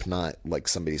up, not like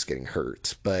somebody's getting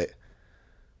hurt, but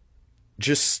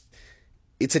just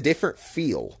it's a different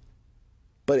feel.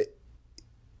 But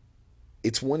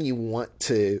it's one you want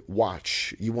to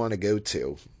watch, you want to go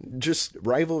to. Just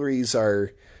rivalries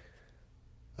are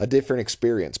a different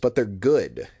experience, but they're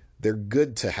good. They're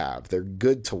good to have. They're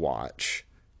good to watch.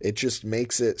 It just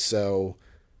makes it so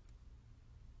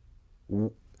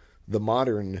the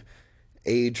modern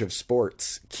age of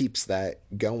sports keeps that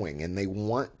going, and they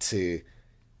want to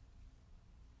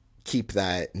keep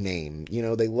that name. You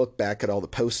know, they look back at all the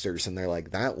posters and they're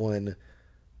like, that one,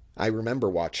 I remember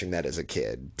watching that as a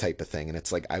kid type of thing. And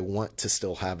it's like, I want to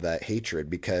still have that hatred,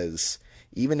 because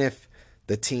even if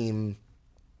the team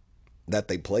that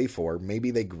they play for, maybe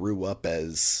they grew up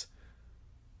as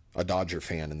a Dodger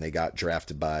fan and they got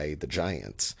drafted by the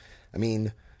Giants. I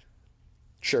mean,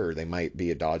 sure, they might be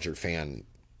a Dodger fan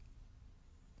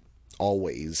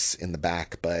always in the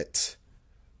back, but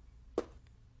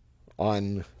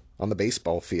on the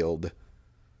baseball field,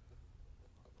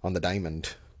 on the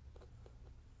diamond,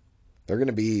 they're going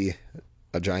to be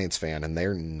a Giants fan, and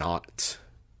they're not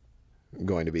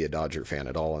going to be a Dodger fan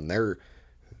at all. And they're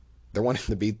wanting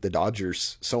to beat the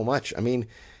Dodgers so much. I mean,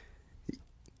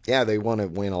 yeah, they want to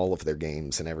win all of their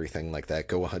games and everything like that.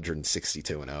 Go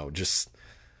 162-0. Just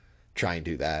try and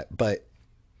do that. But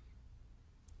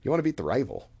you want to beat the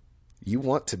rival. You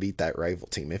want to beat that rival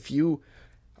team. If you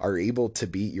are able to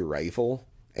beat your rival,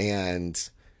 and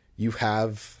you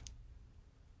have,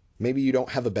 maybe you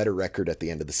don't have a better record at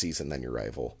the end of the season than your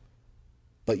rival,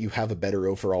 but you have a better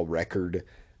overall record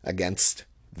against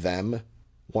them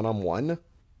one-on-one,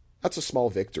 that's a small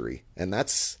victory. And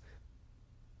that's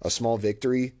a small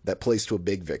victory that plays to a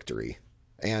big victory.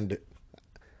 And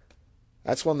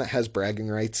that's one that has bragging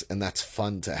rights, and that's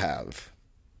fun to have.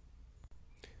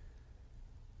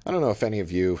 I don't know if any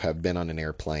of you have been on an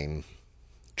airplane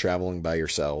traveling by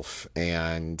yourself,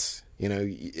 and, you know,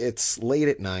 it's late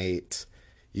at night,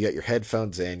 you got your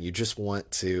headphones in, you just want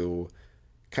to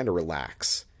kind of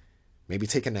relax. Maybe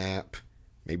take a nap,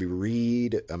 maybe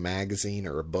read a magazine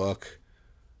or a book,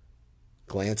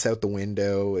 glance out the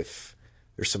window if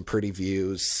there's some pretty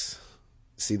views,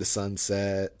 see the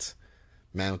sunset,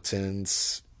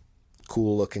 mountains,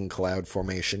 cool looking cloud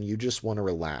formation. You just want to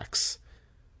relax.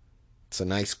 It's a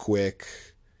nice quick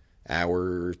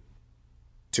hour,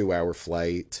 2-hour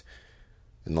flight,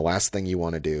 and the last thing you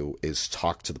want to do is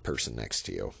talk to the person next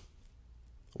to you.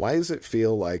 Why does it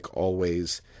feel like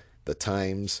always the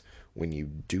times when you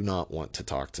do not want to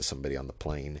talk to somebody on the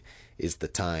plane is the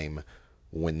time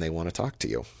when they want to talk to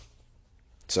you?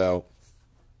 So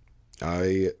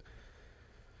I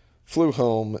flew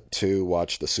home to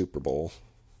watch the Super Bowl,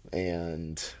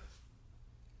 and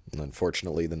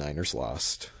unfortunately the Niners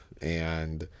lost.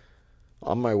 And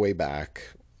on my way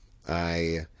back,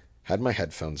 I had my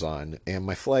headphones on, and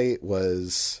my flight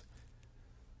was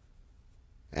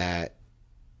at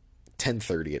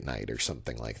 10:30 at night or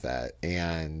something like that.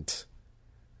 And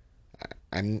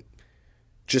I'm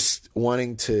just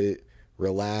wanting to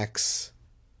relax,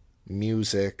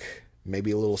 music, maybe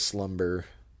a little slumber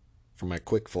for my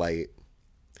quick flight.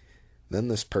 Then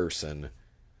this person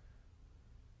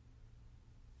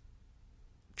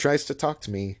tries to talk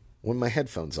to me when my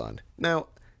headphones on. Now,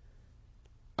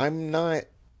 I'm not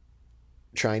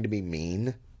trying to be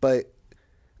mean, but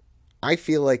I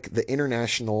feel like the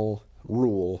international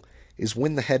rule is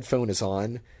when the headphone is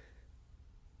on,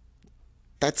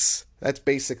 that's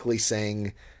basically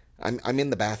saying I'm in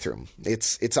the bathroom.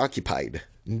 It's occupied.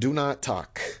 Do not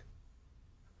talk.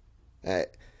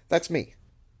 That's me.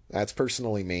 That's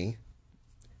personally me.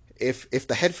 If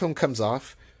the headphone comes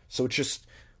off, so it's just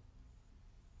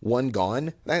one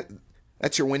gone,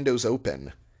 that's your windows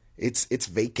open. It's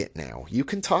vacant now. You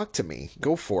can talk to me.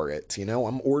 Go for it. You know,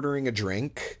 I'm ordering a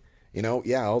drink. You know,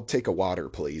 yeah, I'll take a water,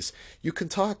 please. You can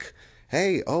talk.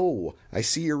 Hey, oh, I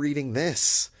see you're reading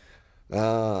this.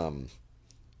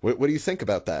 What do you think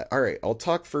about that? All right, I'll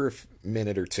talk for a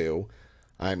minute or two.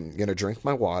 I'm going to drink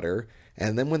my water.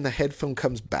 And then when the headphone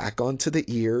comes back onto the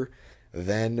ear,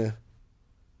 then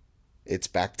it's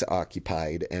back to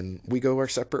occupied and we go our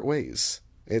separate ways.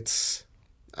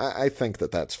 I think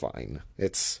that that's fine.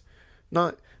 It's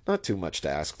not not too much to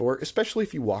ask for, especially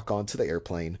if you walk onto the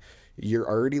airplane, you're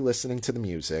already listening to the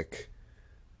music,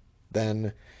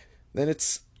 then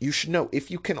it's you should know.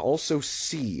 If you can also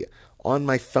see on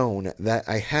my phone that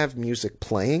I have music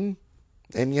playing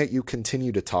and yet you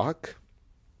continue to talk,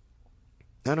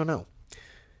 I don't know.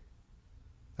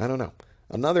 I don't know.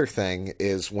 Another thing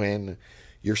is when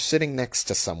you're sitting next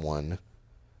to someone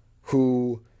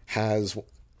who has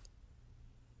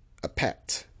a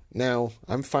pet. Now,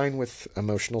 I'm fine with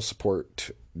emotional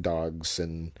support dogs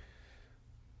and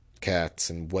cats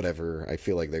and whatever. I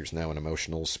feel like there's now an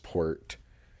emotional support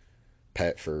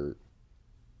pet for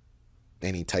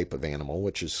any type of animal,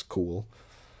 which is cool.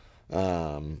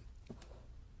 Um,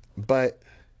 but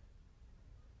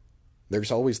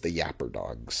there's always the yapper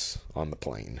dogs on the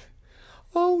plane.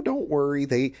 Oh, don't worry.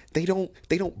 They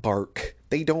don't bark.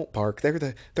 They don't bark. They're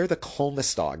the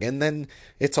calmest dog. And then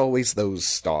it's always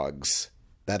those dogs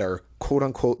that are quote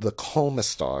unquote the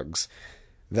calmest dogs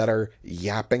that are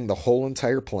yapping the whole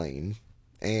entire plane,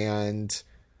 and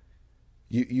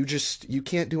you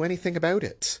can't do anything about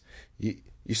it.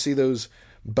 You see those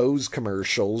Bose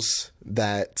commercials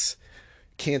that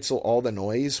cancel all the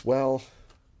noise. Well,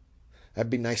 that'd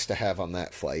be nice to have on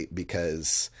that flight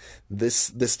because this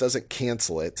doesn't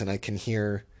cancel it, and I can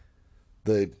hear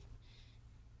the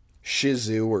Shih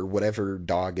Tzu or whatever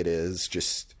dog it is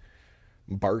just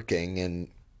barking, and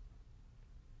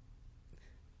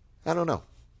I don't know.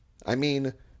 I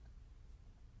mean,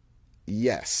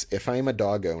 yes, if I'm a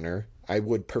dog owner, I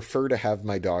would prefer to have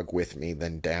my dog with me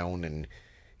than down and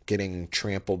getting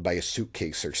trampled by a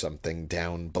suitcase or something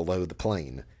down below the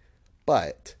plane.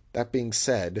 But that being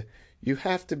said, you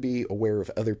have to be aware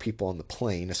of other people on the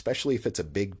plane, especially if it's a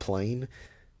big plane,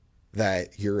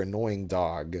 that your annoying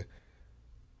dog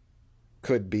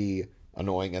could be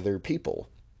annoying other people.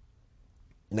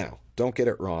 Now, don't get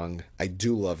it wrong, I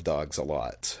do love dogs a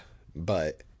lot,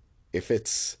 but if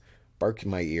it's barking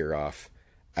my ear off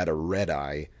at a red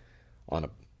eye on a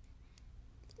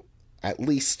at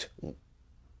least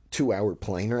 2 hour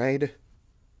plane ride,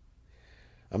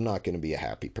 I'm not going to be a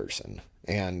happy person.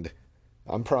 And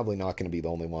I'm probably not going to be the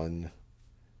only one.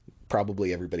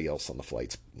 Probably everybody else on the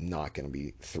flight's not going to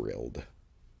be thrilled.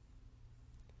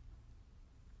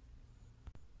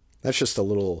 That's just a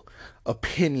little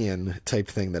opinion type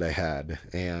thing that I had,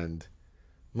 and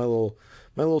my little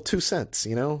my little 2 cents,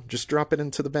 just drop it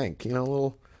into the bank, a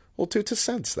little 2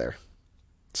 cents there.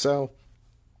 So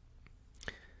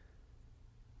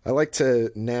I like to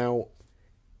now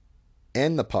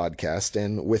end the podcast,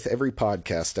 and with every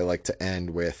podcast, I like to end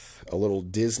with a little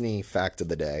Disney fact of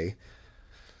the day.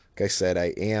 Like I said,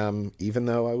 even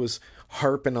though I was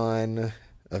harping on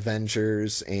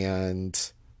Avengers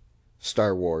and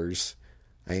Star Wars,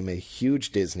 I am a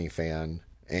huge Disney fan,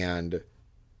 and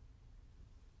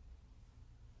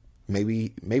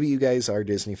maybe you guys are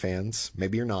Disney fans,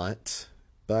 maybe you're not,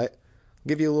 but I'll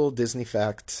give you a little Disney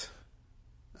fact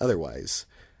otherwise.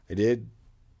 I did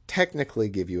technically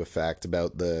give you a fact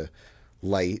about the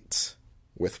light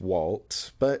with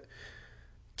Walt, but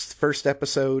it's the first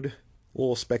episode, a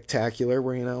little spectacular,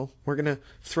 where we're gonna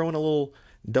throw in a little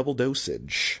double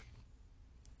dosage.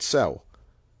 So,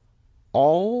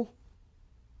 all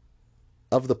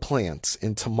of the plants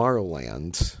in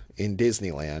Tomorrowland in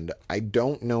Disneyland, I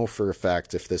don't know for a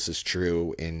fact if this is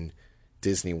true in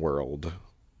Disney World,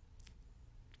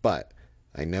 but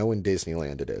I know in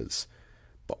Disneyland it is.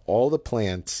 But all the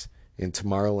plants in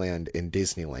Tomorrowland and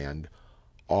Disneyland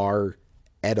are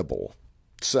edible.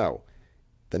 So,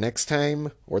 the next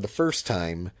time, or the first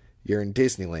time, you're in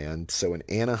Disneyland, so in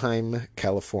Anaheim,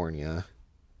 California,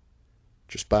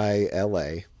 just by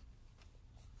LA,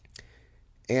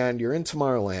 and you're in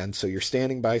Tomorrowland, so you're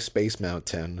standing by Space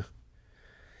Mountain,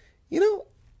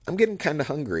 I'm getting kind of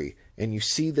hungry, and you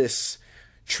see this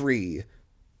tree,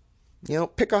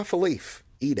 pick off a leaf,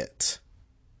 eat it.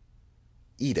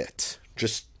 Eat it.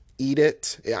 Just eat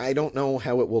it. I don't know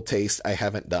how it will taste. I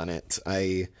haven't done it.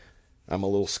 I'm a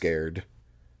little scared.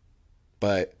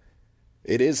 But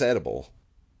it is edible.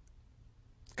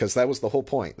 Because that was the whole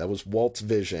point. That was Walt's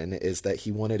vision, is that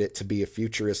he wanted it to be a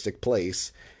futuristic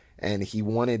place, and he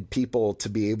wanted people to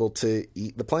be able to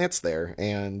eat the plants there.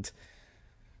 And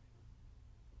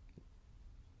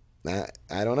I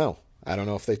don't know. I don't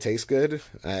know if they taste good.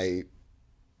 I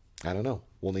don't know.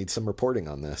 We'll need some reporting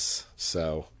on this.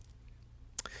 So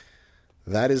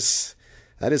that is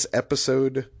That is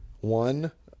episode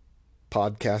 1,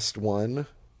 podcast 1.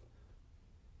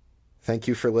 Thank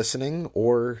you for listening,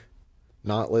 or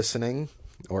not listening,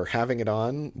 or having it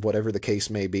on, whatever the case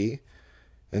may be.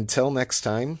 Until next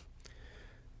time,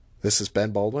 this is Ben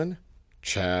Baldwin.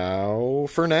 Ciao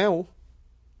for now.